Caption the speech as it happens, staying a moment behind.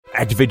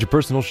Activate your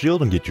personal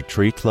shield and get your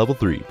traits level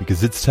 3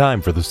 because it's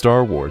time for the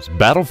Star Wars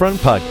Battlefront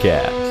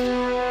Podcast.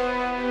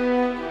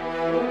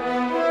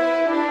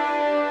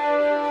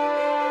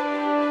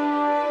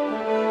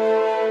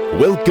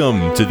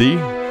 Welcome to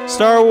the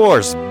Star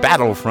Wars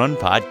Battlefront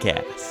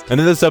Podcast. And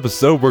in this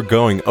episode, we're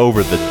going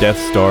over the Death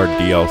Star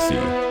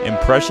DLC.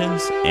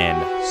 Impressions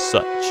and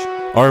such.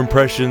 Our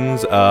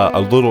impressions,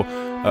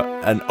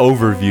 an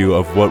overview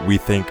of what we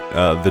think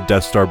the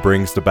Death Star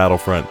brings to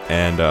Battlefront,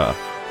 and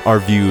our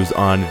views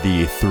on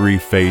the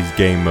 3-phase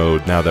game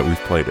mode now that we've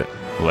played it.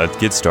 Let's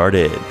get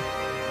started.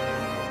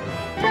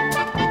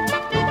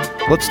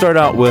 Let's start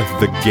out with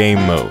the game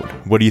mode.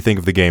 What do you think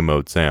of the game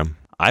mode, Sam?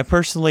 I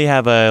personally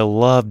have a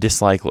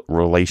love-dislike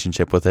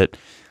relationship with it.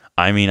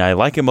 I mean, I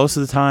like it most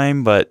of the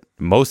time, but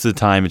most of the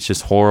time it's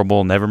just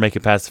horrible. Never make it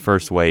past the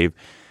first wave.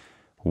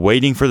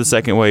 Waiting for the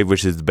second wave,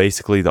 which is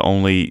basically the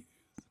only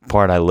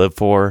part I live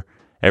for.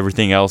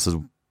 Everything else is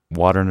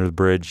water under the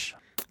bridge.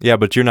 Yeah,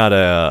 but you're not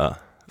a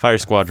Fighter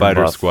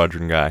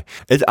Squadron guy.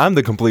 I'm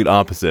the complete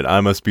opposite.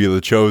 I must be the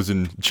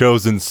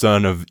chosen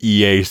son of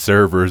EA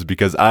servers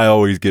because I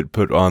always get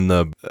put on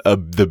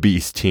the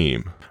Beast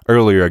team.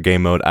 Earlier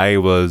game mode, I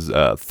was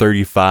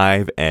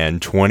 35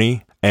 and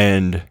 20,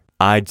 and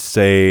I'd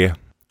say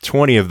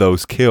 20 of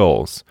those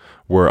kills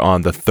were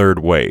on the third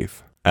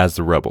wave as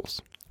the Rebels.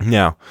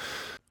 Now,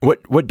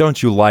 what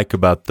don't you like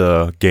about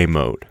the game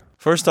mode?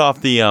 First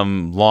off, the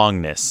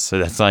longness. So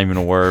that's not even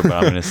a word, but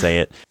I'm going to say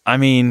it. I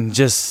mean,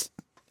 just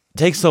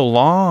takes so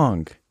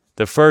long.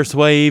 The first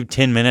wave,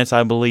 10 minutes,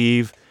 I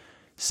believe.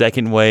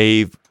 Second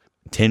wave,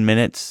 10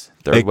 minutes.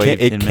 Third wave,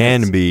 10 minutes. It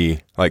can be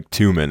like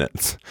 2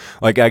 minutes.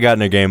 Like I got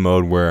in a game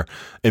mode where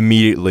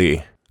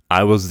immediately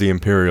I was the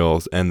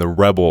Imperials and the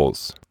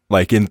Rebels,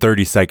 like in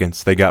 30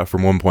 seconds, they got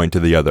from one point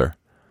to the other.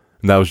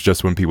 And that was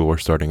just when people were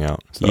starting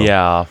out. So.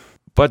 Yeah,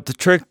 but the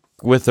trick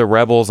with the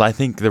Rebels, I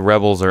think the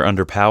Rebels are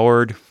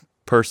underpowered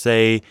per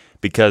se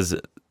because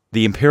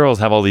the Imperials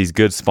have all these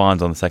good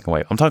spawns on the second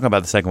wave. I'm talking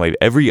about the second wave.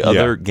 Every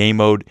other game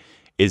mode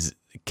is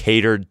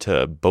catered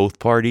to both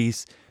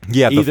parties.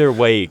 Yeah, either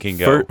way it can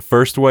go.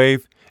 First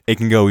wave, it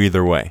can go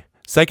either way.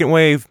 Second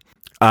wave,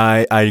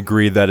 I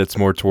agree that it's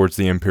more towards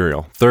the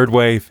Imperial. Third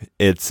wave,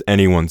 it's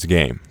anyone's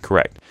game.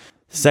 Correct.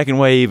 Second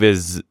wave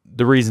is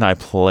the reason I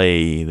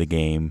play the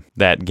game,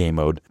 that game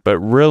mode. But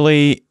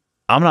really,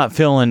 I'm not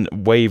feeling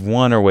wave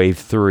 1 or wave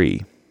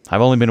 3.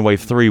 I've only been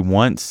wave 3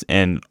 once,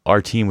 and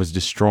our team was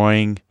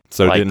destroying.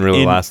 So it didn't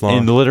really last long?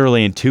 And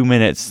literally in 2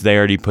 minutes, they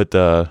already put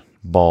the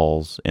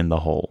balls in the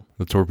hole.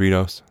 The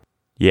torpedoes?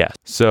 Yeah.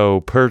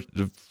 So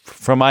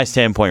from my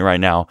standpoint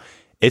right now,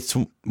 it's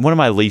one of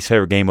my least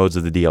favorite game modes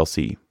of the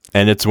DLC.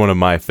 And it's one of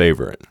my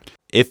favorite.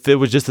 If it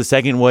was just the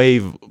second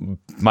wave,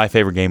 my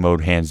favorite game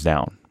mode, hands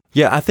down.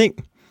 Yeah, I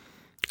think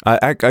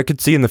I could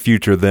see in the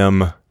future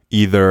them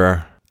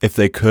either, if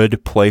they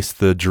could, place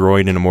the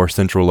droid in a more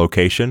central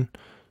location.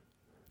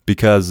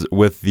 Because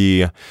with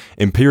the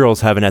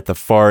Imperials having at the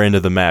far end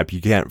of the map, you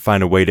can't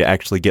find a way to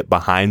actually get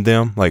behind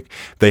them. Like,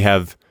 they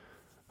have,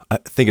 I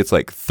think it's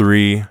like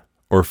 3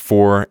 or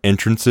 4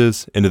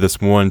 entrances into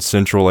this one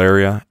central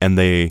area. And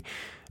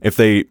if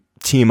they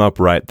team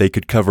up right, they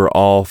could cover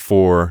all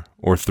 4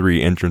 or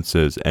 3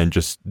 entrances and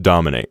just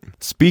dominate.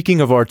 Speaking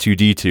of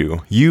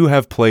R2-D2, you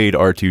have played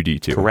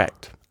R2-D2.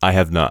 Correct. I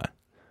have not.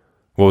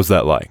 What was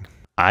that like?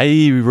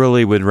 I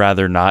really would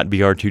rather not be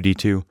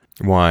R2-D2.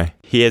 Why?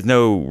 He has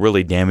no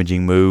really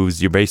damaging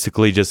moves. You're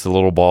basically just a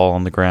little ball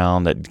on the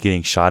ground that's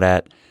getting shot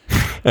at.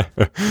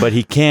 But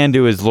he can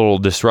do his little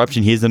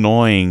disruption. He's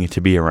annoying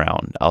to be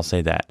around. I'll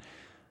say that.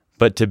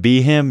 But to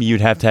be him, you'd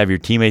have to have your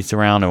teammates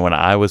around. And when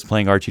I was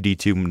playing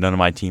R2-D2, none of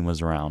my team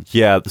was around.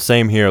 Yeah, the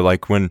same here.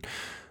 Like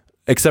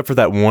except for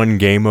that one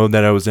game mode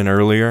that I was in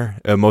earlier,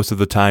 most of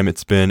the time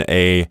it's been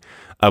a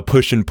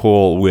push and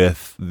pull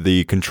with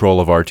the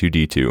control of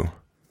R2-D2.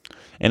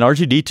 And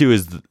R2-D2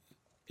 is,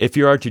 if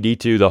you're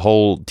R2-D2, the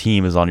whole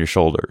team is on your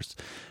shoulders.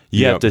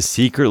 You have to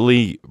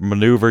secretly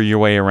maneuver your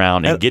way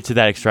around and get to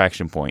that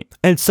extraction point.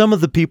 And some of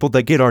the people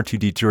that get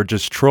R2-D2 are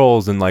just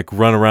trolls and like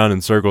run around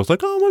in circles like,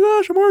 oh my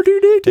gosh, I'm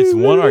R2-D2. This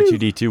one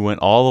R2-D2 went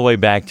all the way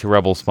back to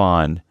Rebel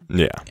Spawn.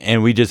 Yeah.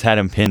 And we just had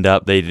him pinned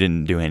up. They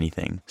didn't do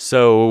anything.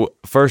 So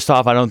first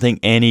off, I don't think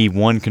any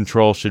one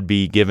control should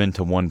be given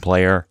to one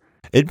player.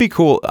 It'd be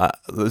cool.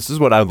 This is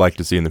what I would like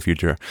to see in the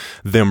future.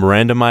 Them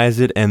randomize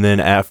it, and then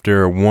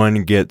after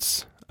one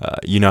gets,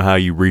 you know how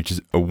you reach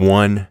a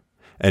 1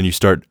 and you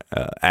start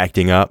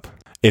acting up?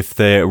 If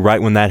right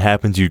when that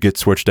happens, you get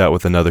switched out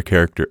with another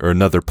character or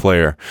another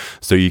player,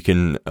 so you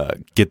can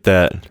get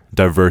that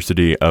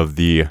diversity of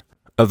the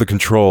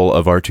control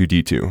of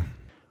R2-D2.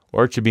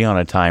 Or it should be on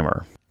a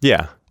timer.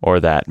 Yeah. Or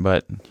that,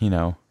 but, you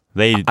know,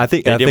 they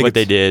did what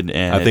they did,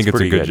 and I think it's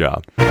a good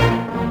job.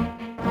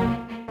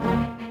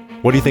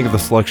 What do you think of the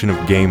selection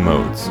of game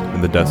modes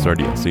in the Death Star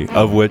DLC,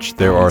 of which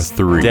there are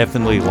 3?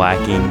 Definitely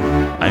lacking.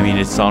 I mean,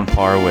 it's on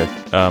par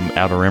with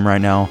Outer Rim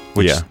right now,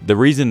 which the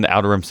reason the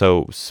Outer Rim's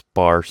so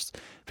sparse,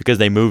 because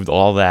they moved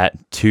all that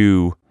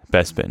to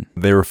Bespin.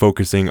 They were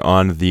focusing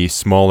on the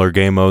smaller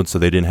game modes, so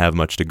they didn't have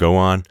much to go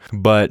on.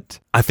 But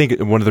I think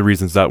one of the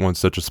reasons that one's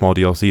such a small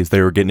DLC is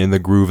they were getting in the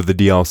groove of the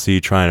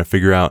DLC, trying to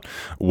figure out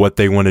what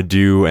they want to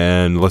do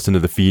and listen to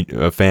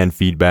the fan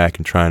feedback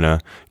and trying to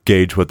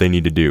gauge what they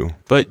need to do.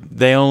 But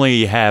they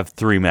only have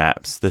 3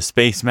 maps: the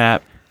space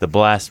map, the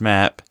blast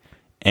map,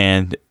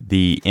 and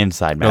the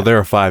inside map. No, there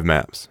are 5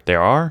 maps.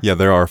 There are? Yeah,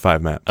 there are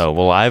 5 maps. Oh,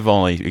 well, I've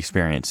only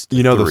experienced 3.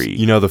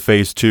 The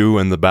phase 2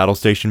 and the battle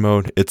station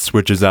mode, it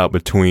switches out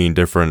between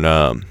different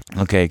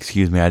Okay,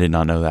 excuse me, I did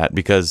not know that,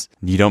 because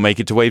you don't make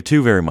it to wave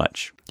 2 very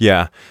much.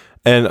 Yeah.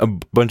 And a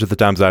bunch of the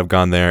times I've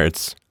gone there,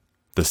 it's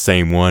the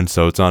same one.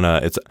 So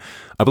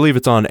I believe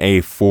it's on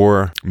a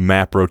 4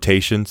 map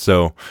rotation.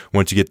 So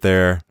once you get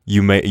there,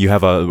 you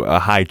have a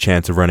high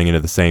chance of running into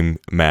the same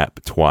map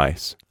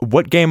twice.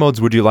 What game modes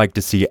would you like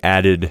to see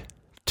added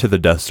to the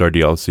Death Star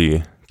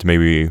DLC to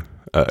maybe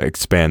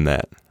expand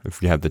that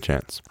if you have the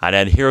chance? I'd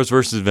add heroes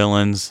versus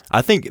villains.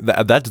 I think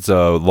that's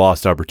a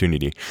lost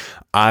opportunity.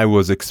 I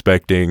was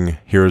expecting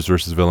heroes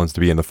versus villains to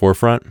be in the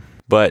forefront.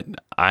 But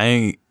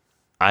I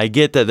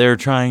get that they're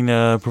trying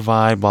to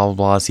provide blah blah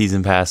blah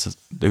season pass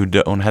who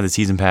don't have the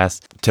season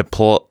pass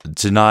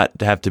to not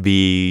have to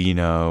be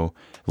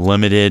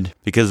limited,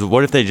 because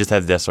what if they just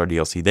have the Death Star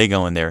DLC? They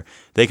go in there,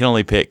 they can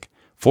only pick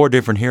 4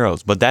 different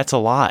heroes, but that's a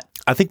lot.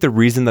 I think the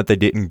reason that they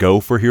didn't go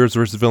for heroes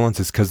versus villains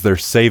is because they're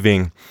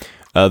saving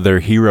their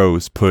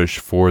heroes push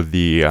for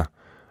the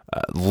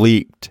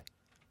leaked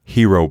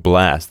hero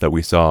blast that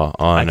we saw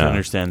on I can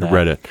understand that.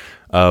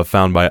 Reddit,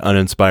 found by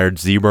Uninspired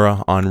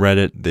Zebra on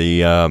Reddit.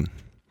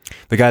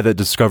 The guy that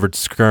discovered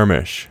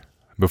Skirmish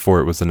before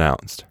it was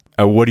announced.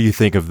 What do you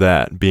think of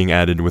that being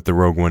added with the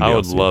Rogue One DLC? I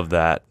would love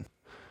that.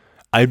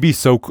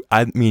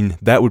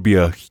 That would be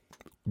a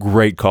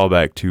great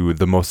callback to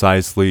the Mos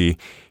Eisley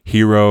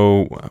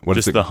hero. What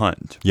is it? The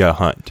hunt. Yeah,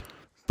 hunt.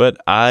 But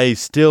I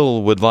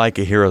still would like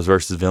a heroes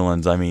versus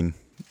villains. I mean,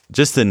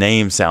 just the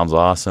name sounds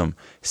awesome.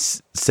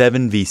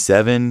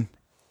 7v7.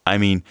 I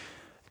mean,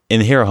 in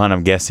the hero hunt,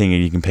 I'm guessing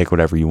you can pick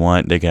whatever you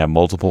want. They can have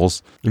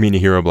multiples. You mean a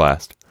hero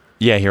blast?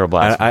 Yeah, hero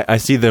blast. I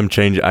see them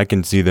change. I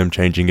can see them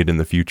changing it in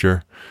the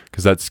future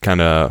because that's kind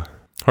of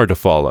hard to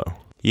follow.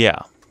 Yeah.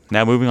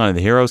 Now moving on to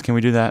the heroes, can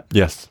we do that?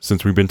 Yes.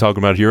 Since we've been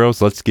talking about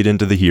heroes, let's get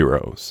into the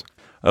heroes.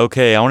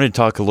 Okay, I wanted to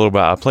talk a little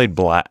about. I played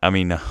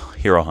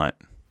Hero Hunt.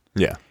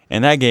 Yeah.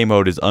 And that game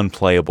mode is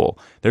unplayable.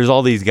 There's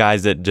all these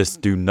guys that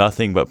just do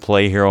nothing but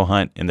play Hero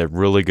Hunt, and they're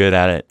really good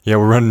at it. Yeah,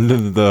 we're running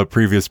into the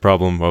previous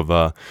problem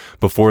of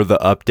before the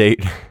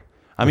update.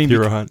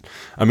 Hero Hunt.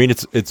 I mean,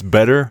 it's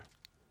better.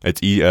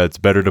 It's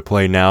better to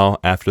play now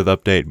after the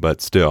update,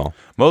 but still.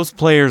 Most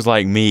players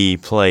like me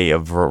play a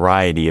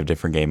variety of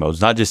different game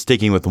modes, not just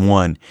sticking with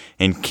one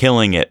and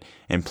killing it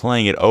and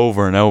playing it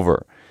over and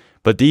over.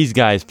 But these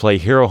guys play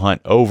Hero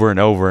Hunt over and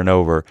over and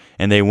over,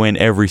 and they win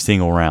every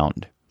single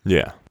round.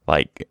 Yeah.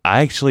 Like,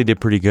 I actually did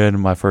pretty good in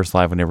my first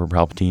live whenever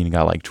Palpatine and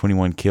got like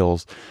 21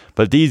 kills.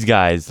 But these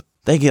guys,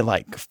 they get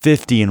like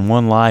 50 in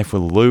one life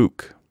with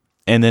Luke.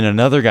 And then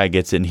another guy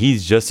gets it, and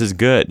he's just as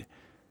good.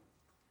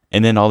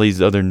 And then all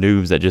these other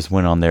noobs that just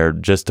went on there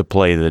just to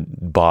play the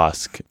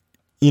Bosk.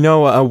 You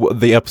know,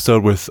 the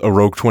episode with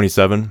Rogue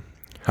 27,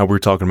 how we were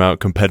talking about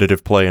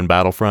competitive play in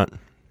Battlefront?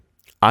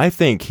 I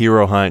think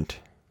Hero Hunt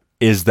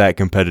is that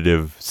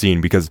competitive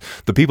scene because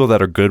the people that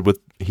are good with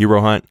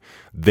Hero Hunt,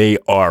 they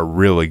are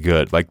really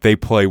good. Like, they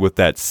play with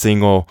that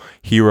single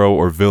hero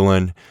or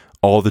villain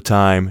all the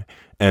time,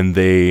 and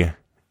they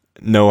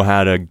know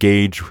how to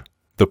gauge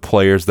the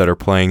players that are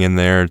playing in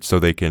there so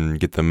they can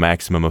get the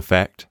maximum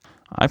effect.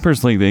 I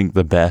personally think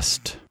the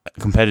best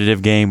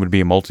competitive game would be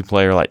a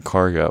multiplayer like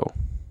Cargo.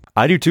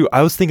 I do too.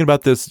 I was thinking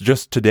about this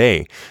just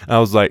today. I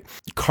was like,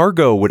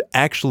 Cargo would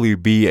actually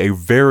be a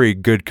very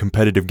good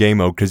competitive game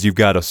mode because you've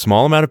got a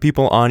small amount of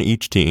people on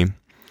each team.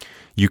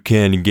 You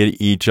can get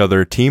each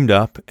other teamed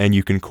up and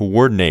you can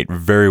coordinate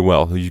very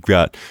well. You've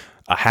got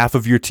a half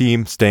of your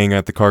team staying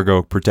at the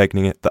cargo,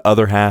 protecting it, the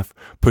other half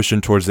pushing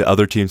towards the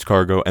other team's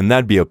cargo, and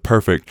that'd be a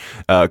perfect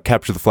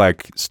capture the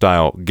flag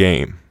style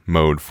game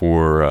mode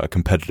for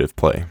competitive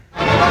play.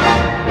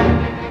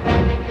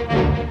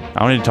 I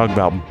wanted to talk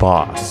about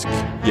Bosk.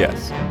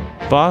 Yes.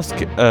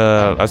 Bosk,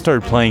 I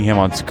started playing him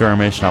on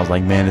Skirmish, and I was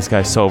like, man, this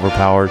guy's so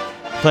overpowered.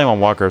 Play him on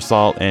Walker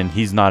Assault, and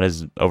he's not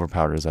as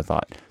overpowered as I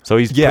thought. So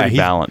he's pretty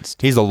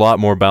balanced. He's a lot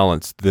more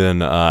balanced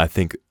than I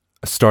think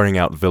starting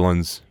out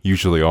villains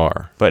usually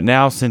are. But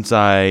now, since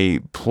I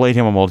played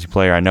him on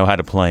multiplayer, I know how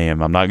to play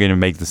him. I'm not going to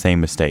make the same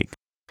mistake.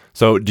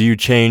 So do you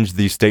change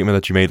the statement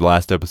that you made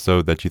last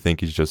episode that you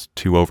think he's just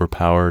too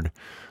overpowered?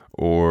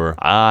 Or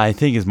I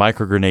think his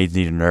micro grenades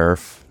need a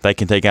nerf. They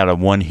can take out a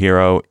one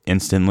hero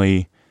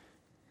instantly.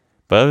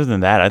 But other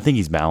than that, I think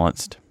he's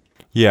balanced.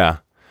 Yeah.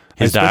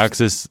 His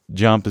Dioxis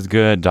jump is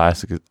good.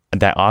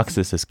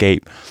 Dioxis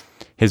escape.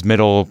 His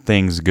middle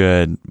thing's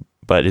good.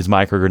 But his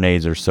micro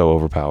grenades are so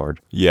overpowered.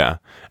 Yeah.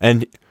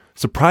 And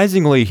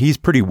surprisingly, he's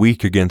pretty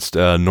weak against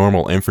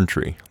normal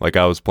infantry. Like,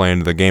 I was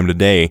playing the game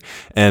today,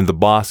 and the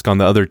Bosk on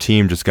the other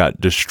team just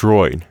got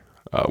destroyed.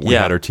 We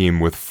had our team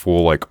with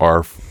full, like,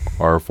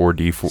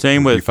 R4D4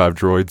 Same with- D5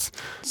 droids.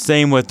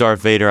 Same with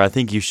Darth Vader. I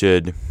think you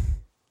should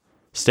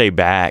stay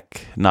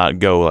back, not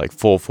go like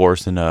full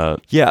force in a.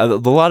 Yeah, a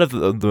lot of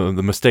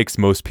the mistakes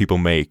most people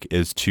make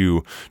is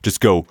to just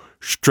go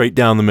straight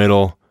down the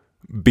middle,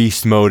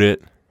 beast mode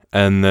it,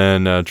 and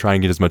then try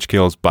and get as much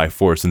kills by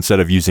force instead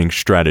of using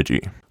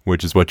strategy,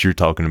 which is what you're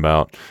talking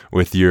about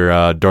with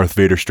your Darth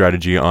Vader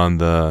strategy on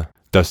the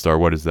Death Star.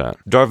 What is that?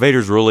 Darth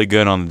Vader's really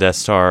good on the Death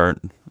Star,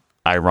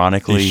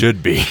 ironically. He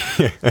should be.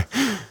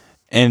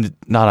 And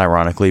not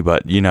ironically,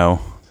 but,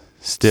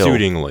 still.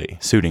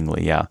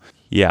 Suitingly, yeah.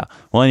 Yeah.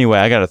 Well, anyway,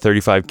 I got a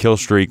 35 kill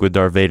streak with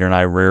Darth Vader, and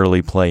I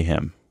rarely play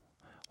him.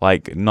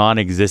 Like,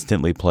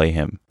 non-existently play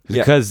him.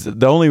 Yeah. Because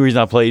the only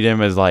reason I played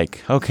him is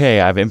like,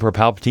 okay, I have Emperor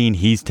Palpatine,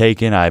 he's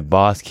taken. I have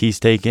Bosk, he's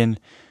taken.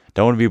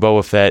 Don't want to be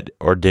Boba Fett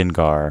or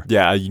Dengar.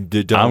 Yeah, you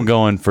did. I'm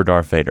going for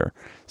Darth Vader.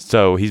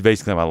 So he's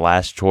basically my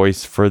last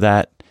choice for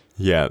that.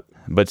 Yeah.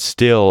 But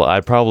still,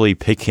 I'd probably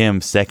pick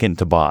him second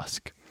to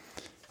Bosk.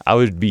 I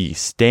would be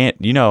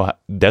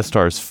Death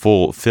Star is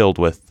filled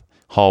with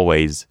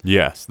hallways.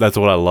 Yes, that's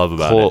what I love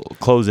about it.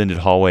 Close-ended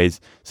hallways.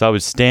 So I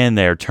would stand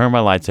there, turn my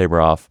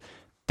lightsaber off.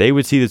 They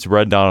would see this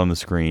red dot on the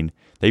screen.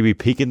 They'd be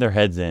peeking their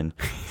heads in,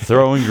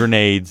 throwing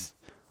grenades,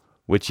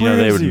 which,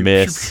 they would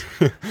miss.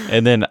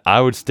 And then I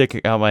would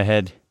stick out my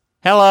head.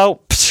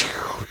 Hello!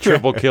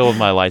 Triple kill with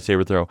my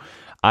lightsaber throw.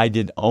 I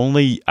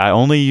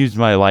only used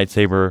my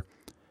lightsaber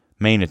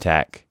main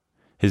attack,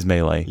 his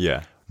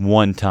melee,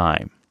 one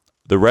time.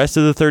 The rest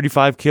of the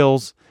 35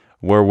 kills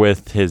were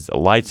with his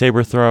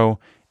lightsaber throw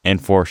and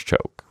force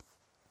choke.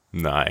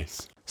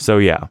 Nice. So,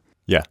 yeah.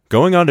 Yeah.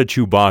 Going on to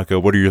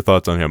Chewbacca, what are your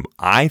thoughts on him?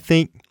 I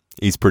think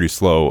he's pretty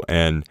slow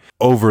and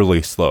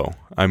overly slow.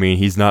 I mean,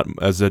 he's not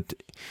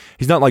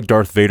like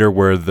Darth Vader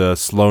where the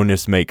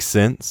slowness makes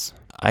sense.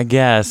 I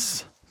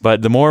guess,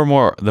 but the more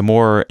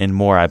and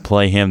more I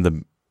play him,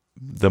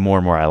 the more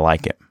and more I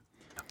like him.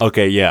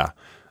 Okay, yeah.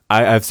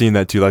 I've seen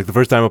that too. Like the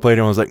first time I played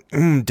him, I was like,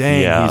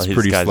 dang, he's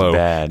pretty slow.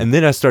 Bad. And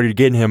then I started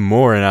getting him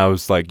more, and I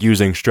was like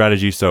using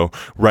strategy. So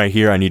right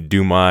here, I need to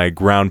do my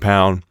ground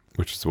pound,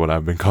 which is what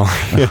I've been calling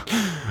it.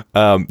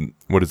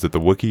 What is it? The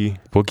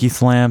Wookiee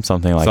slam,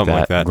 something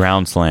like that.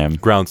 Ground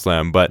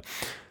slam. But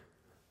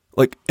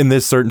like in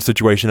this certain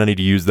situation, I need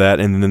to use that,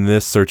 and in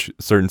this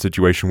certain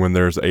situation, when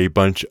there's a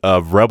bunch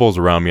of rebels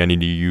around me, I need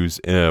to use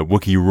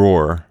Wookiee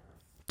roar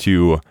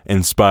to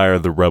inspire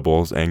the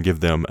rebels and give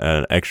them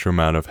an extra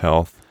amount of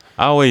health.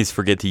 I always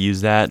forget to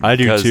use that. I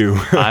do too.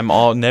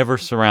 I'm never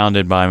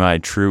surrounded by my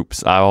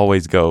troops. I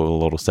always go a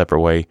little separate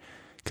way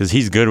because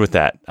he's good with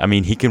that. I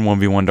mean, he can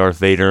 1v1 Darth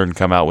Vader and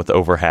come out with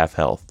over half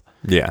health.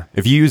 Yeah,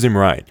 if you use him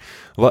right.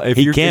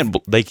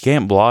 They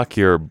can't block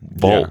your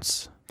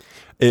bolts.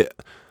 Yeah.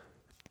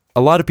 A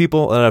lot of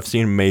people that I've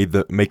seen make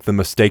the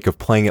mistake of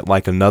playing it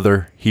like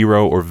another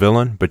hero or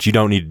villain, but you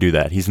don't need to do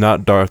that. He's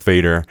not Darth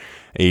Vader.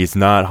 He's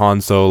not Han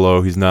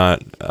Solo. He's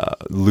not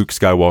Luke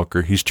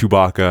Skywalker. He's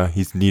Chewbacca.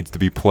 He needs to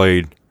be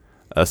played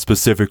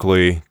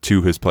specifically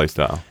to his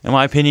playstyle. In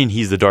my opinion,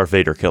 he's the Darth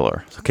Vader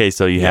killer. Okay,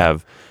 so you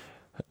have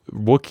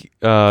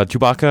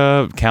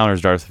Chewbacca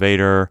counters Darth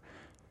Vader.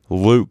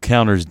 Luke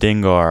counters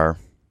Dengar.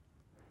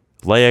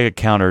 Leia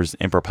counters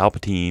Emperor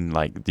Palpatine.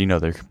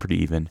 They're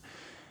pretty even.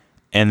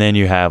 And then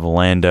you have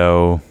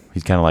Lando.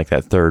 He's kind of like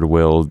that third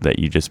wheel that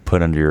you just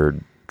put under your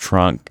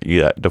trunk.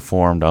 That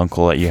deformed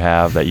uncle that you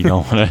have that you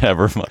don't want to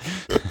ever.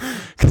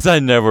 Because I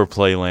never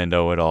play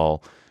Lando at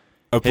all.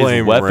 I play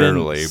him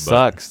rarely.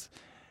 Sucks.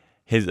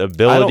 His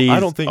abilities I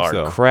don't think are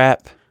so.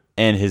 crap,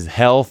 and his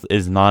health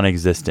is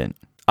non-existent.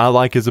 I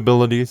like his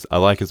abilities. I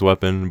like his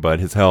weapon, but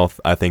his health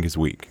I think is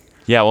weak.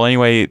 Yeah. Well,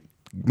 anyway,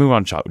 move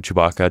on.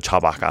 Chewbacca.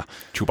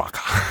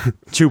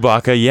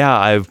 Yeah,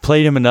 I've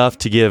played him enough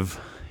to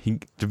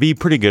be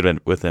pretty good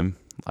with him.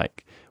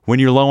 Like when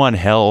you're low on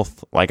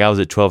health, like I was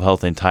at 12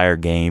 health the entire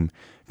game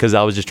because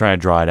I was just trying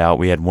to draw it out.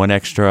 We had one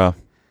extra,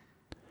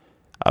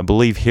 I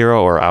believe,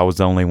 hero, or I was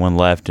the only one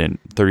left, and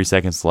 30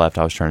 seconds left.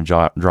 I was trying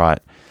to draw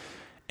it.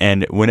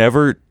 And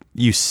whenever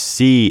you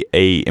see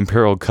a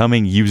Imperial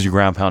coming, use your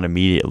ground pound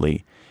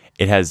immediately.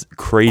 It has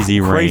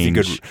crazy range.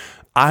 Good.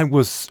 I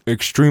was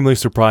extremely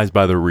surprised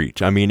by the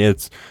reach. I mean,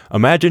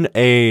 imagine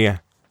a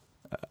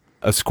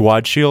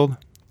squad shield.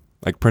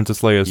 Like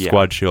Princess Leia's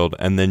squad shield,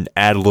 and then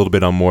add a little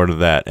bit on more to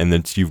that, and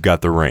then you've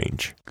got the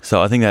range. So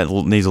I think that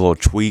needs a little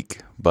tweak,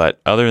 but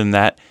other than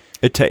that,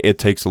 it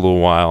takes a little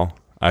while.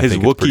 His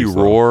Wookiee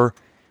roar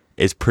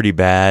is pretty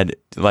bad.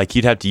 Like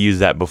you'd have to use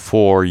that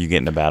before you get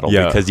into battle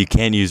because you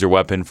can't use your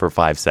weapon for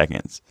 5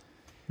 seconds.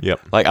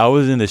 Yep. Like I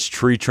was in this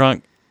tree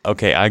trunk.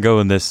 Okay, I go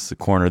in this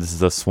corner. This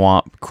is a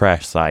swamp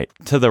crash site.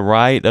 To the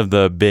right of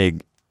the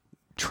big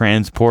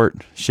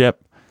transport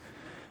ship,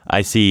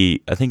 I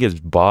think it's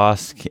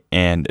Bosk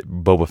and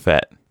Boba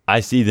Fett. I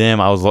see them.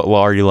 I was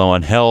already low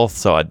on health,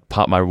 so I'd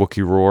pop my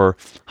Wookiee roar,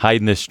 hide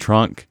in this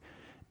trunk,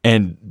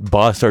 and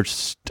Bosk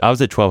starts. I was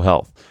at 12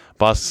 health.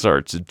 Bosk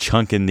starts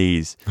chunking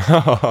these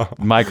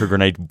micro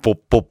grenades. Boop,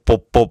 boop,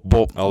 boop, boop,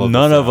 boop.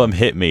 None of them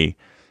hit me,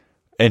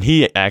 and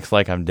he acts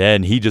like I'm dead.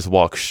 And he just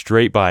walks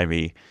straight by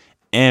me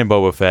and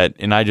Boba Fett,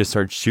 and I just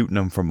start shooting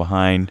them from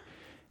behind.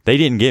 They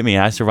didn't get me.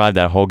 I survived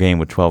that whole game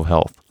with 12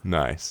 health.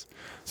 Nice.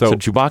 So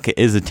Chewbacca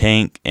is a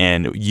tank,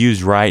 and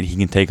used right, he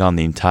can take on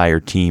the entire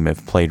team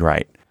if played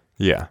right.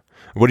 Yeah.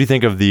 What do you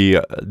think of the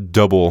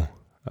double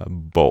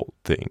bolt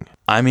thing?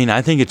 I mean,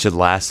 I think it should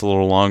last a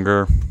little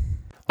longer.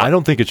 I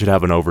don't think it should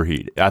have an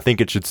overheat. I think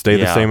it should stay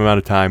the same amount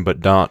of time,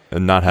 but not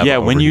have an overheat. Yeah,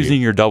 when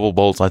using your double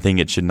bolts, I think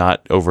it should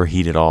not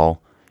overheat at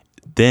all.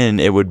 Then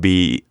it would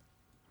be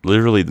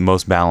literally the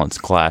most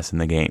balanced class in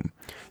the game.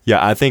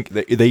 Yeah, I think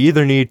they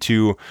either need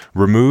to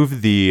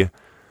remove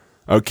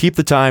keep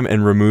the time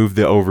and remove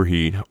the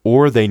overheat,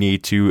 or they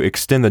need to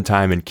extend the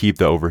time and keep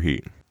the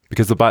overheat.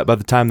 Because by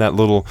the time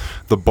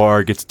the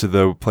bar gets to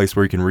the place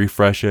where you can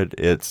refresh it,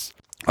 it's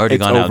already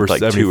gone over out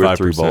like 75%. 2 or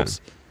 3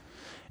 bolts.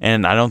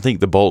 And I don't think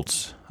the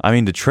bolts. I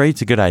mean, the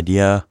trait's a good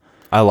idea.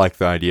 I like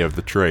the idea of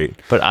the trait,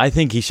 but I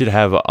think he should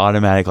have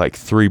automatic like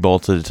 3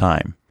 bolts at a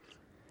time.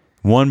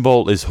 1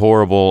 bolt is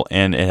horrible,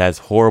 and it has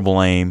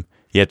horrible aim.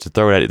 You have to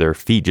throw it at their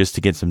feet just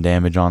to get some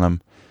damage on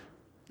them.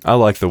 I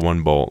like the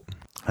 1 bolt.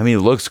 I mean,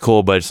 it looks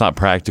cool, but it's not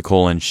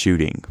practical in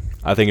shooting.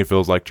 I think it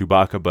feels like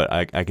Chewbacca, but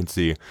I can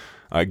see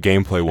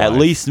gameplay-wise. At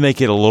least make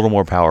it a little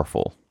more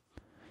powerful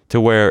to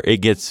where it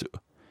gets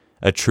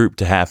a troop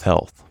to half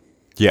health.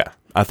 Yeah,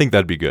 I think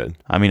that'd be good.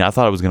 I mean, I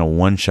thought it was going to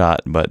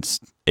one-shot, but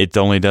it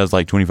only does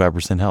like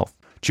 25% health.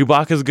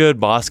 Chewbacca's good,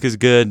 Bossk is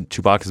good,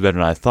 Chewbacca's better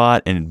than I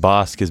thought, and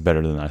Bossk is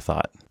better than I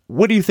thought.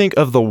 What do you think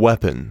of the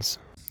weapons?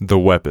 The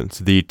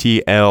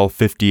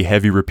TL-50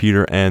 heavy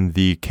repeater and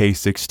the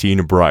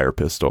K16 Briar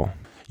pistol.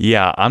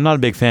 Yeah, I'm not a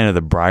big fan of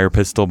the Briar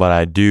pistol, but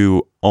I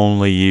do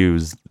only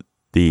use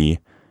the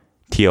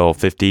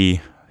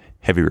TL-50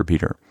 heavy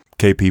repeater.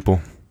 Okay,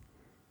 people,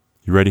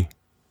 you ready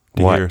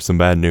to hear some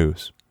bad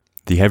news?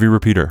 The heavy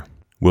repeater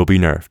will be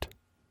nerfed.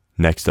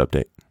 Next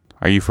update.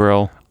 Are you for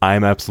real?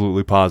 I'm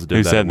absolutely positive.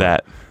 Who said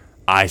that?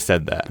 I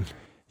said that.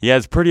 Yeah,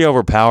 it's pretty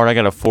overpowered. I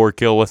got a 4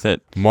 kill with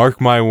it.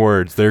 Mark my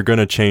words, they're going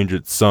to change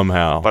it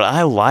somehow. But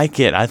I like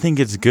it. I think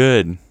it's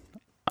good.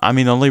 I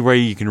mean, the only way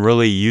you can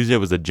really use it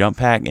was a jump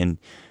pack, and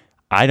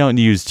I don't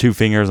use 2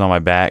 fingers on my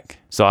back,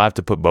 so I have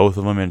to put both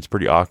of them, and it's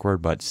pretty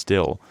awkward, but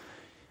still.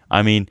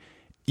 I mean,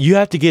 you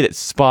have to get it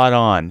spot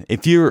on.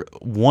 If you're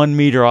 1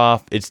 meter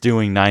off, it's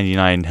doing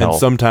 99 health. And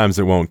sometimes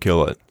it won't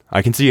kill it.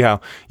 I can see how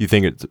you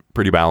think it's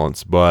pretty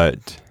balanced,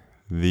 but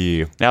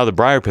now the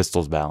Briar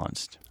pistol's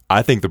balanced.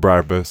 I think the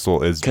Briar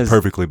pistol is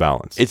perfectly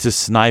balanced. It's a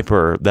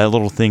sniper. That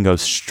little thing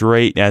goes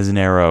straight as an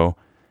arrow.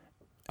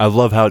 I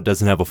love how it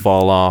doesn't have a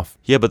fall off.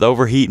 Yeah, but the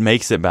overheat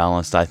makes it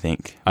balanced, I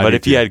think. But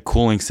if you had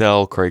cooling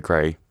cell,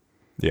 cray.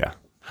 Yeah.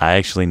 I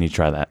actually need to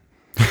try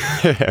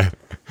that.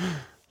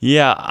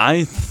 Yeah,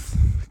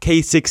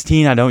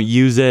 K16, I don't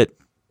use it.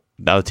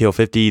 Now the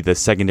TL-50, the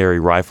secondary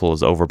rifle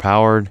is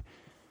overpowered.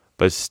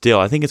 But still,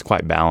 I think it's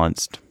quite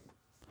balanced.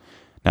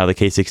 Now the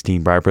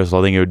K16 Briar pistol,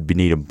 I think it would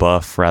need a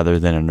buff rather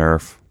than a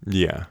nerf.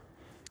 Yeah.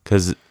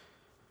 Because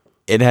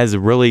it has a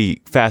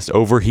really fast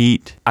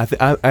overheat. I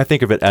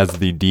think of it as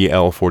the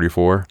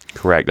DL-44.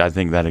 Correct. I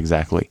think that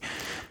exactly.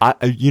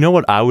 You know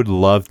what I would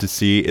love to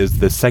see is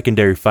the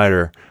secondary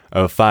fire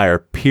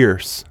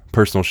pierce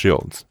personal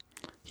shields.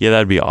 Yeah,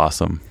 that'd be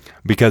awesome.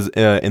 Because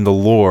in the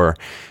lore,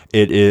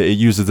 it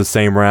uses the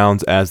same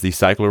rounds as the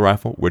cycler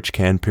rifle, which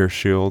can pierce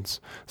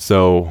shields.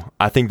 So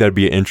I think that'd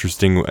be an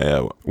interesting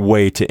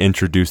way to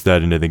introduce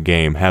that into the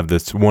game. Have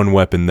this one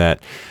weapon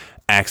that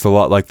acts a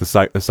lot like the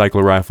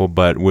cycler rifle,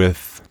 but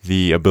with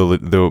the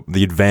ability,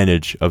 the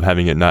advantage of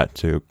having it not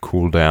to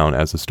cool down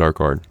as a star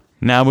card.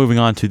 Now moving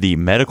on to the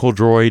medical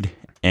droid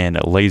and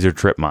a laser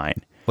trip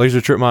mine. Laser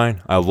trip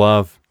mine, I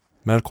love.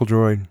 Medical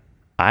droid,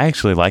 I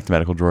actually like the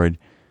medical droid.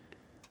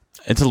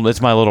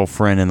 It's my little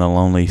friend in the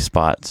lonely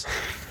spots.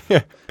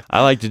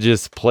 I like to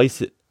just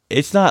place it.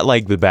 It's not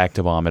like the back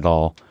to bomb at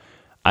all.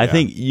 I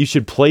think you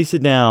should place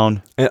it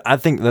down. And I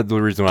think that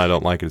the reason why I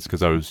don't like it is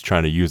because I was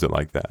trying to use it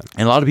like that.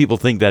 And a lot of people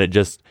think that it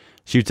just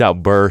shoots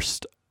out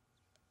burst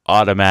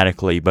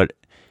automatically, but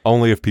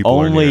only if people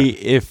only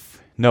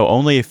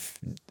if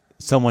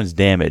someone's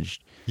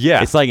damaged.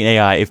 Yeah, it's like an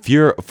AI. If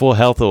you're full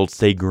health, it'll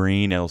stay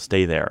green. It'll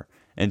stay there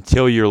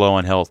until you're low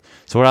on health.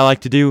 So what I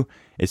like to do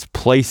is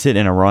place it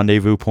in a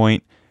rendezvous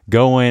point,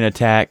 go in,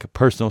 attack,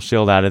 personal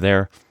shield out of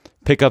there,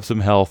 pick up some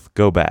health,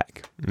 go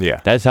back.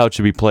 Yeah. That's how it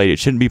should be played. It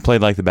shouldn't be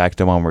played like the back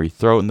to one where you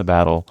throw it in the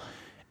battle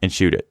and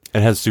shoot it.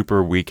 It has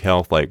super weak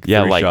health, like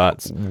 3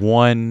 shots.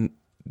 One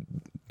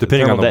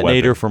depending on the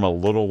detonator weapon. from a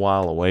little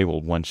while away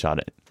will one-shot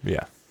it.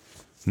 Yeah.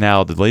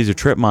 Now, the laser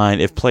trip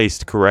mine, if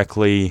placed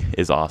correctly,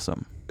 is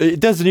awesome. It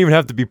doesn't even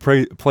have to be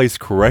placed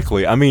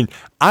correctly. I mean,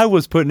 I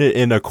was putting it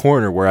in a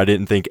corner where I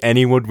didn't think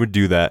anyone would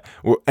do that,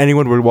 or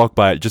anyone would walk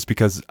by it just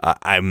because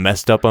I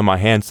messed up on my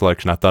hand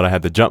selection. I thought I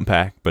had the jump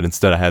pack, but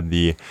instead I had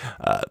the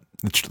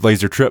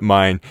laser trip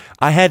mine.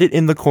 I had it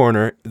in the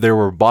corner. There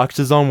were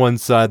boxes on one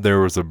side. There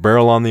was a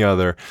barrel on the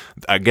other.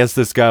 I guess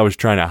this guy was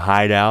trying to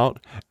hide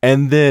out.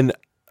 And then,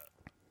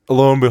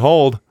 lo and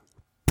behold,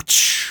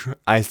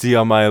 I see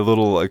on my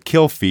little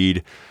kill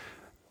feed,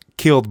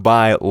 killed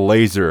by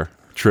laser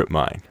trip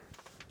mine.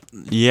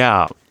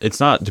 Yeah, it's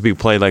not to be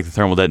played like the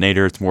thermal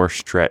detonator. It's more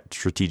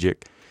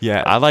strategic.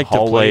 Yeah, I like to play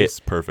hallways,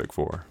 it. perfect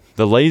for.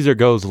 The laser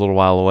goes a little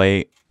while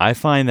away. I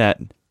find that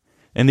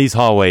in these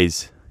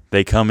hallways,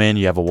 they come in,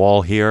 you have a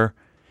wall here,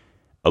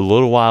 a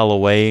little while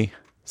away,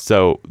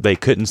 so they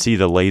couldn't see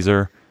the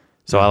laser.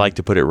 So I like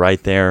to put it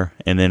right there,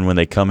 and then when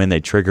they come in, they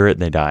trigger it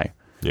and they die.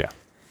 Yeah.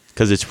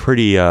 Because it's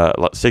pretty,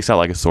 sticks out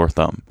like a sore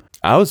thumb.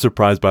 I was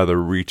surprised by the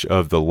reach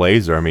of the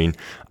laser. I mean,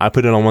 I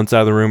put it on one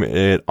side of the room,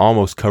 it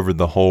almost covered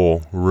the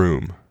whole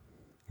room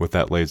with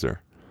that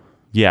laser.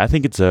 Yeah, I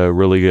think it's a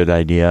really good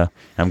idea.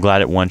 I'm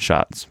glad it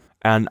one-shots.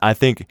 And I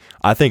think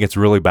it's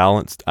really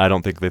balanced. I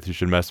don't think that you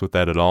should mess with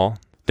that at all.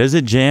 Does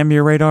it jam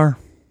your radar?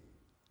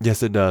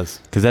 Yes, it does.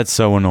 Because that's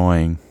so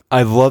annoying.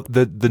 I love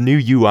the new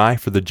UI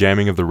for the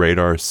jamming of the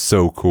radar is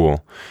so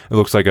cool. It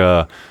looks like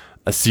a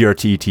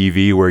CRT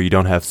TV where you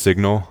don't have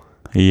signal.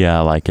 Yeah,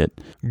 I like it.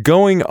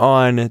 Going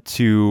on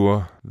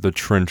to the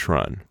trench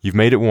run. You've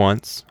made it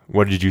once.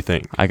 What did you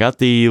think? I got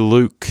the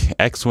Luke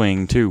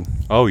X-Wing too.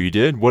 Oh, you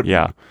did? What?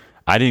 Yeah.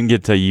 I didn't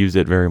get to use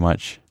it very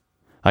much.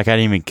 Like, I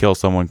didn't even kill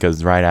someone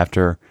because right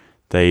after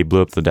they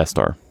blew up the Death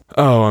Star.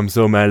 Oh, I'm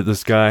so mad at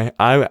this guy.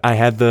 I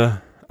had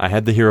the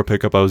hero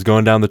pickup. I was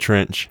going down the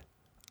trench.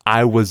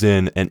 I was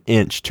in an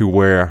inch to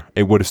where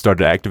it would have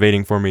started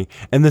activating for me.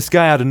 And this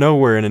guy out of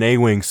nowhere in an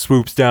A-Wing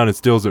swoops down and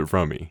steals it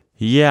from me.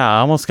 Yeah, I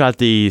almost got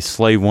the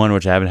Slave 1,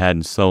 which I haven't had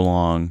in so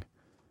long.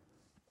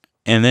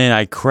 And then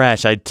I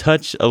crash. I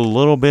touch a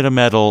little bit of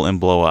metal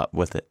and blow up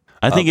with it.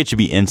 I think it should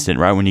be instant,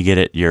 right? When you get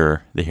it,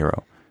 you're the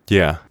hero.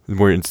 Yeah,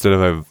 where instead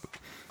of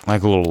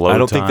like a little load I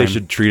don't time. think they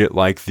should treat it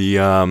like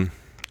the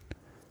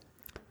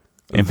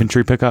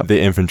infantry pickup.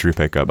 The infantry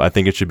pickup. I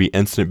think it should be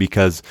instant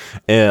because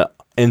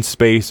in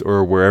space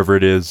or wherever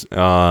it is,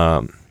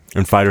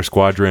 in fighter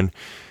squadron,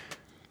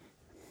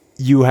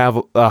 you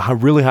have a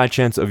really high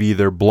chance of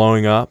either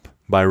blowing up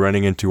by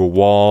running into a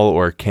wall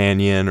or a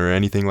canyon or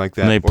anything like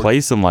that. And they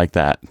place them like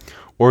that.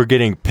 Or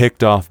getting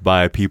picked off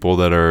by people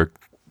that are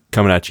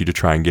coming at you to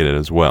try and get it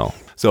as well.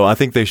 So I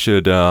think they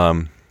should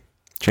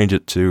change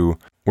it to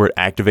where it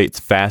activates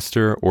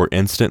faster or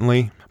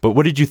instantly. But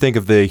what did you think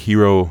of the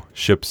hero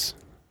ships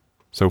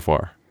so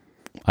far?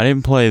 I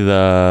didn't play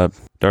the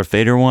Darth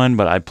Vader one,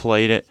 but I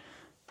played it,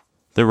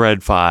 the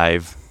Red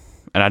 5.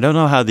 And I don't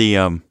know how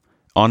the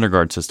honor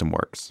guard system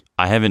works.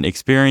 I haven't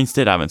experienced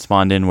it. I haven't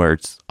spawned in where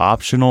it's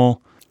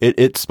optional.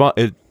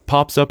 It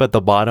pops up at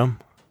the bottom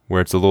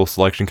where it's a little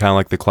selection, kind of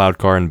like the Cloud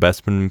Car and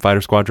Bespin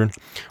Fighter Squadron,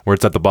 where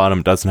it's at the bottom.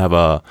 It doesn't have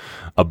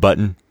a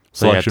button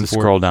So you have selection to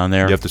for scroll it. down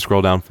there. You have to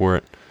scroll down for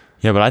it.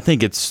 Yeah, but I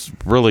think it's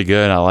really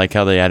good. I like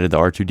how they added the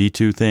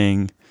R2-D2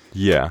 thing.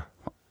 Yeah.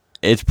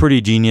 It's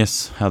pretty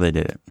genius how they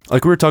did it.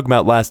 Like we were talking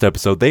about last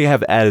episode, they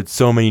have added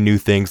so many new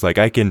things. Like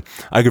I can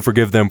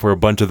forgive them for a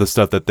bunch of the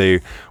stuff that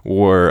they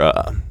were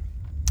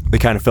they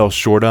kind of fell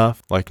short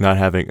of, like not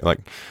having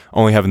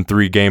only having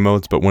 3 game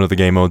modes, but one of the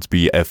game modes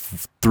be a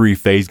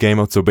 3-phase game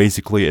mode. So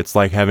basically, it's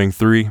like having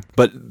 3.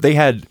 But they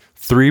had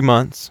 3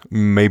 months,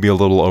 maybe a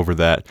little over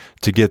that,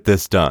 to get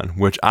this done,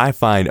 which I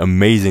find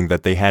amazing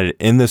that they had it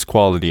in this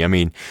quality. I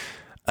mean,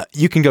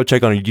 you can go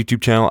check on a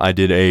YouTube channel. I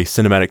did a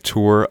cinematic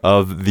tour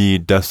of the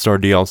Death Star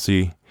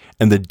DLC,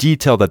 and the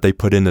detail that they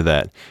put into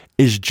that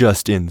is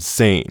just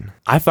insane.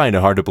 I find it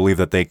hard to believe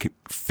that they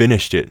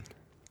finished it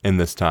in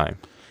this time.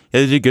 Yeah,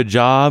 they did a good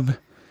job,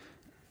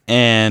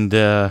 and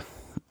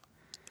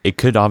it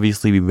could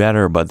obviously be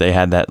better, but they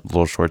had that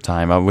little short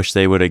time. I wish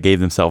they would have gave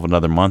themselves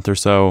another month or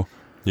so.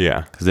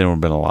 Yeah. Because then it would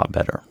have been a lot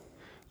better.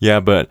 Yeah,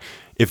 but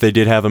if they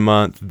did have a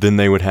month, then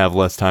they would have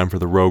less time for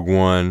the Rogue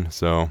One.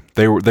 So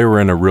they were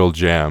in a real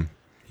jam.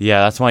 Yeah,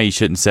 that's why you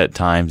shouldn't set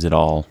times at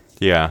all.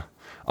 Yeah.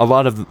 A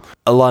lot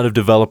of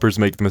developers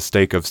make the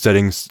mistake of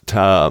setting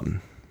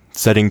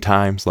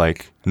times,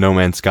 like No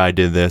Man's Sky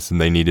did this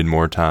and they needed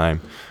more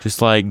time.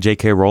 Just like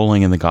J.K.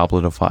 Rowling in The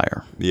Goblet of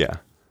Fire. Yeah.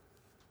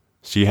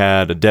 She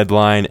had a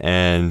deadline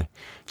and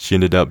she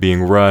ended up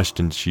being rushed,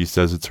 and she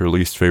says it's her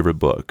least favorite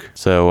book.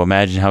 So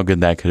imagine how good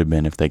that could have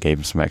been if they gave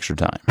him some extra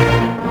time.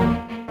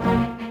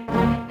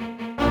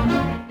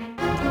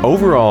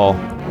 Overall,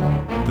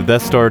 the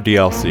Death Star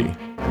DLC,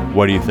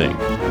 what do you think?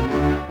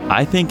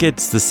 I think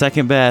it's the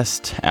second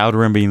best, Outer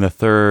Rim being the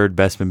third,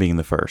 Bespin being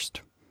the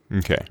first.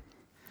 Okay.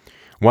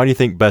 Why do you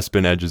think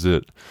Bespin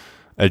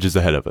edges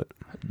ahead of it?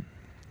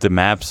 The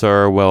maps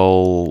are,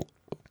 well,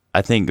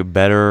 I think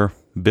better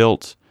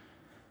built,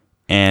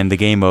 and the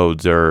game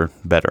modes are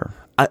better.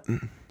 I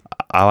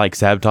like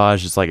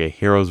Sabotage. It's like a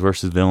heroes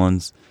versus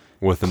villains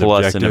With an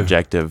plus an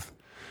objective.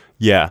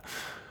 Yeah.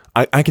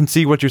 I can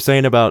see what you're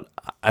saying about...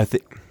 I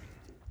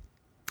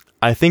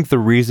think the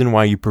reason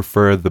why you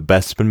prefer the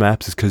Bespin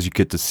maps is because you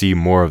get to see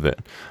more of it.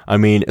 I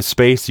mean,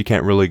 space, you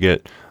can't really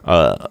get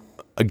a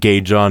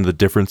gauge on the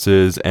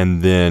differences,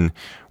 and then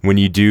when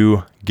you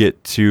do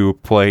get to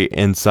play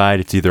inside,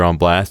 it's either on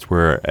blast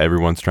where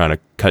everyone's trying to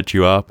cut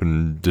you up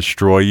and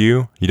destroy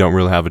you. You don't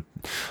really have a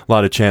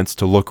lot of chance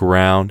to look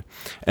around.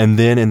 And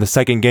then in the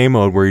second game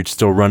mode where you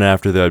still run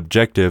after the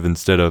objective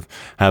instead of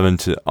having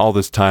to all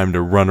this time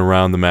to run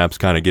around the maps,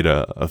 kind of get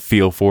a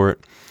feel for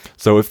it.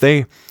 So if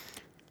they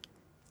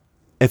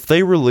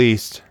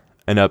released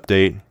an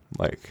update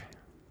like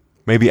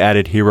Maybe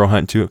added Hero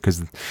Hunt to it,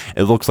 because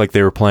it looks like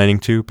they were planning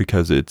to,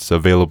 because it's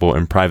available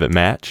in private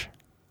match.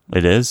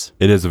 It is?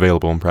 It is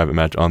available in private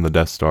match on the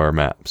Death Star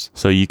maps.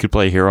 So you could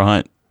play Hero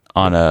Hunt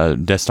on a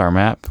Death Star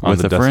map On with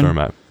the a Death friend? Star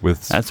map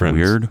with That's friends.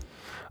 weird.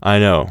 I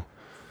know.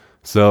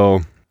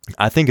 So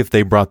I think if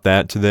they brought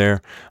that to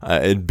there,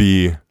 it'd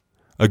be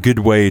a good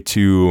way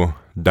to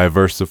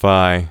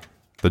diversify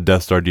the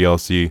Death Star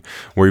DLC,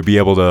 where you'd be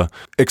able to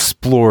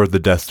explore the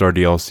Death Star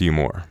DLC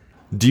more.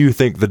 Do you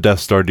think the Death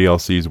Star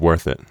DLC is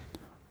worth it?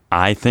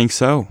 I think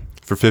so.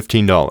 For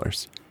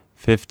 $15.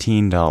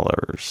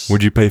 $15.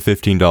 Would you pay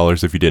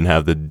 $15 if you didn't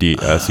have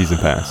the season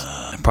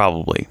pass?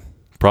 Probably.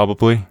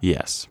 Probably?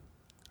 Yes.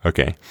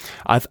 Okay.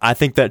 I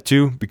think that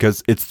too,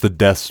 because it's the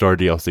Death Star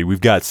DLC. We've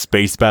got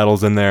space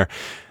battles in there.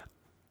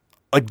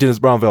 Like Dennis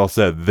Bromwell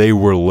said, they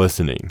were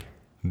listening.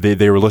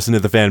 They were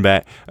listening to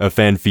the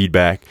fan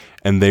feedback,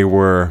 and they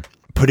were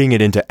putting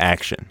it into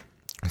action.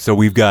 So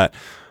we've got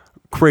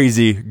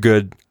crazy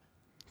good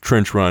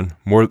trench run,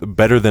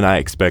 better than I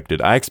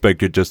expected. I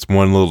expected just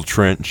one little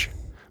trench,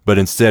 but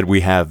instead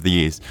we have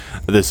this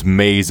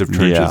maze of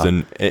trenches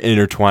and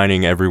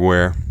intertwining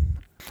everywhere.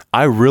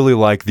 I really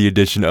like the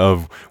addition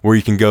of where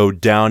you can go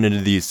down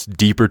into these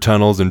deeper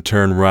tunnels and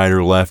turn right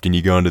or left, and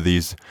you go into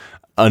these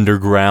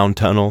underground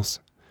tunnels.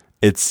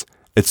 It's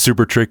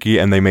super tricky,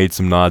 and they made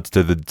some nods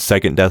to the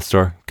second Death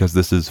Star, because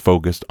this is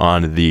focused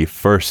on the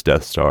first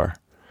Death Star.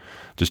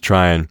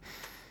 I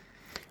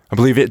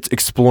believe it's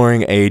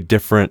exploring a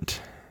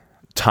different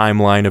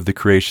timeline of the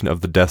creation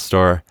of the Death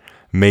Star.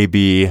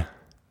 Maybe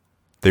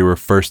they were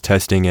first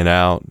testing it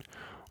out,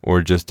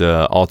 or just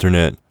an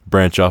alternate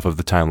branch off of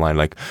the timeline.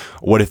 Like,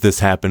 what if this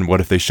happened? What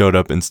if they showed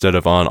up instead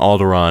of on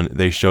Alderaan,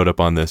 they showed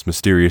up on this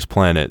mysterious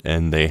planet,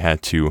 and they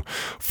had to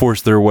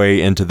force their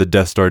way into the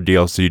Death Star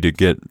DLC to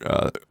get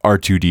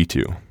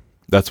R2-D2.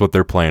 That's what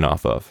they're playing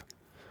off of.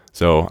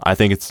 So I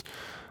think it's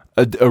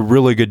a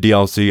really good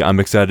DLC.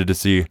 I'm excited to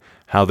see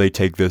how they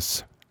take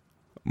this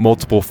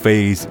multiple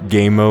phase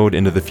game mode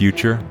into the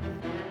future.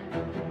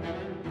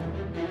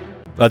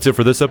 That's it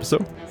for this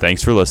episode.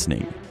 Thanks for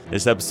listening.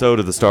 This episode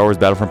of the Star Wars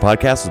Battlefront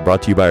Podcast was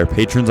brought to you by our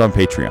patrons on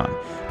Patreon.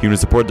 If you want to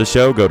support the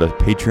show, go to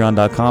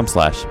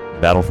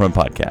patreon.com/Battlefront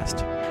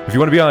Podcast. If you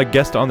want to be a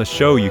guest on the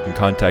show, you can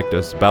contact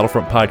us,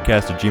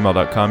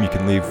 battlefrontpodcast@gmail.com. You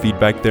can leave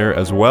feedback there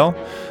as well.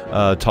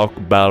 Talk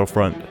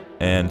Battlefront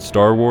and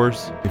Star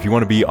Wars. If you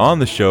want to be on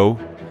the show,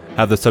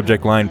 have the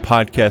subject line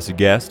podcast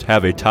guest,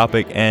 have a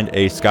topic and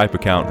a Skype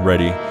account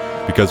ready,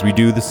 because we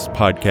do this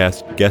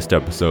podcast guest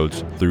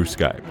episodes through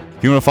Skype.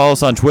 If you want to follow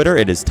us on Twitter,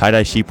 it is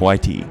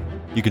TieDyeSheepYT.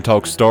 You can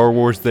talk Star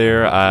Wars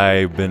there.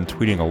 I've been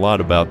tweeting a lot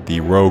about the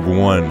Rogue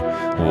One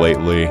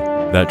lately.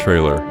 That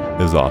trailer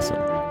is awesome.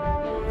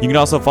 You can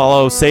also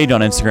follow Sage on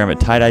Instagram at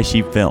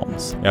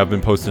TieDyeSheepFilms. Yeah, I've been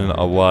posting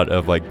a lot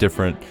of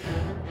different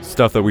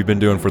stuff that we've been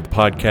doing for the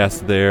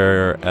podcast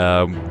there.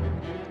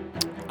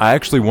 I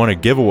actually won a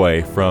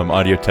giveaway from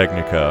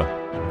Audio-Technica.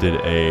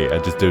 I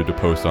just did a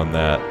post on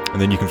that.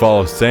 And then you can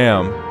follow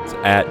Sam. It's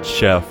at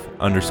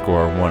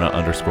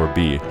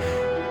chef_wanna_b.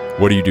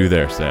 What do you do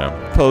there, Sam?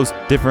 Post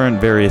different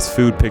various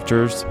food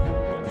pictures.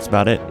 That's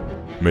about it.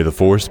 May the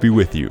Force be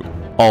with you.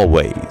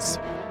 Always.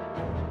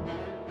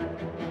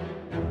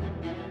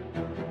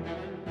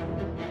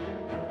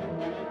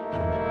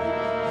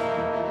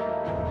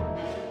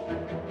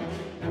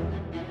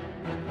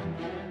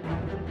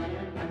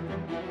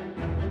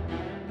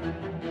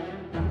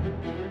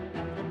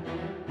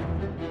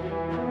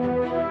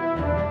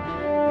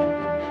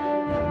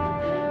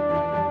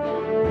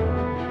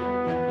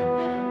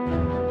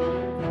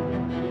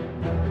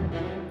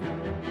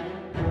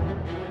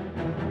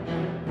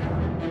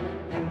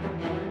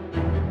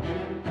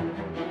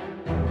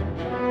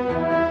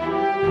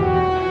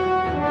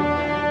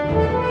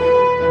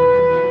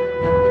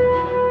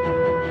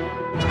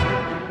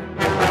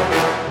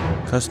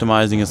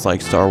 Customizing is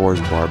like Star Wars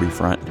Barbie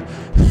front.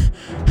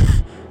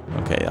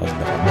 Okay, that was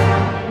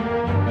bad.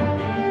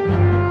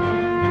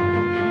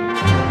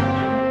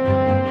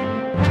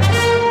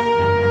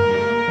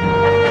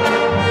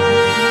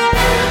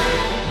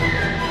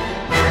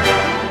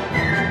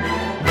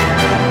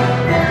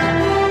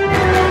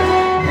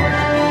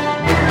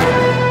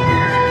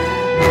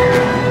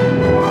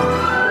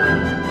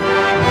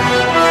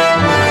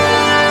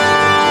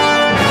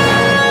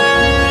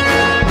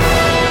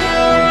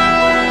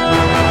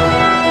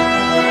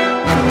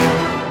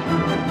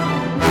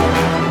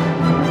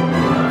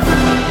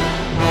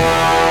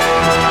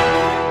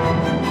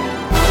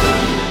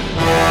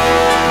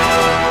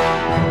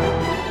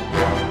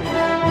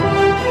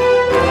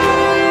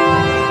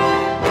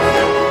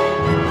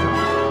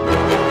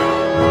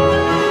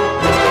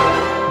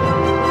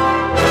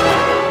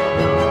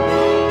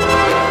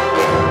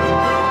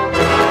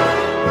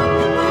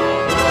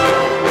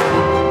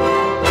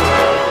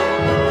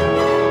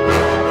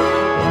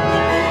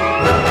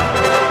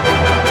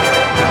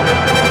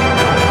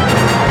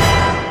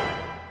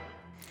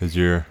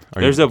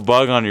 There's a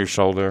bug on your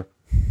shoulder.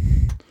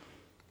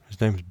 His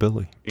name's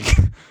Billy.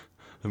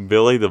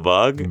 Billy the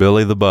bug?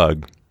 Billy the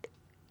bug.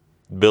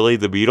 Billy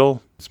the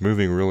beetle? It's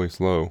moving really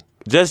slow.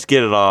 Just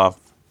get it off.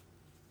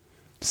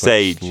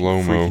 Sage,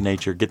 slow-mo. freaky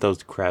nature, get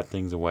those crap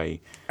things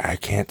away. I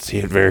can't see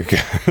it very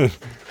good.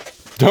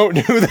 Don't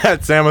do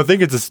that, Sam. I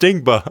think it's a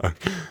stink bug.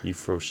 You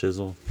fro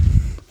shizzle.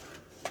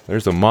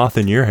 There's a moth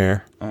in your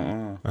hair.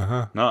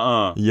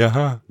 Uh-huh.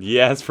 Yeah.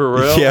 Yes, for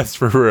real? Yes,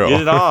 for real.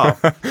 Get it off.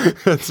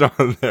 It's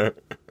on there.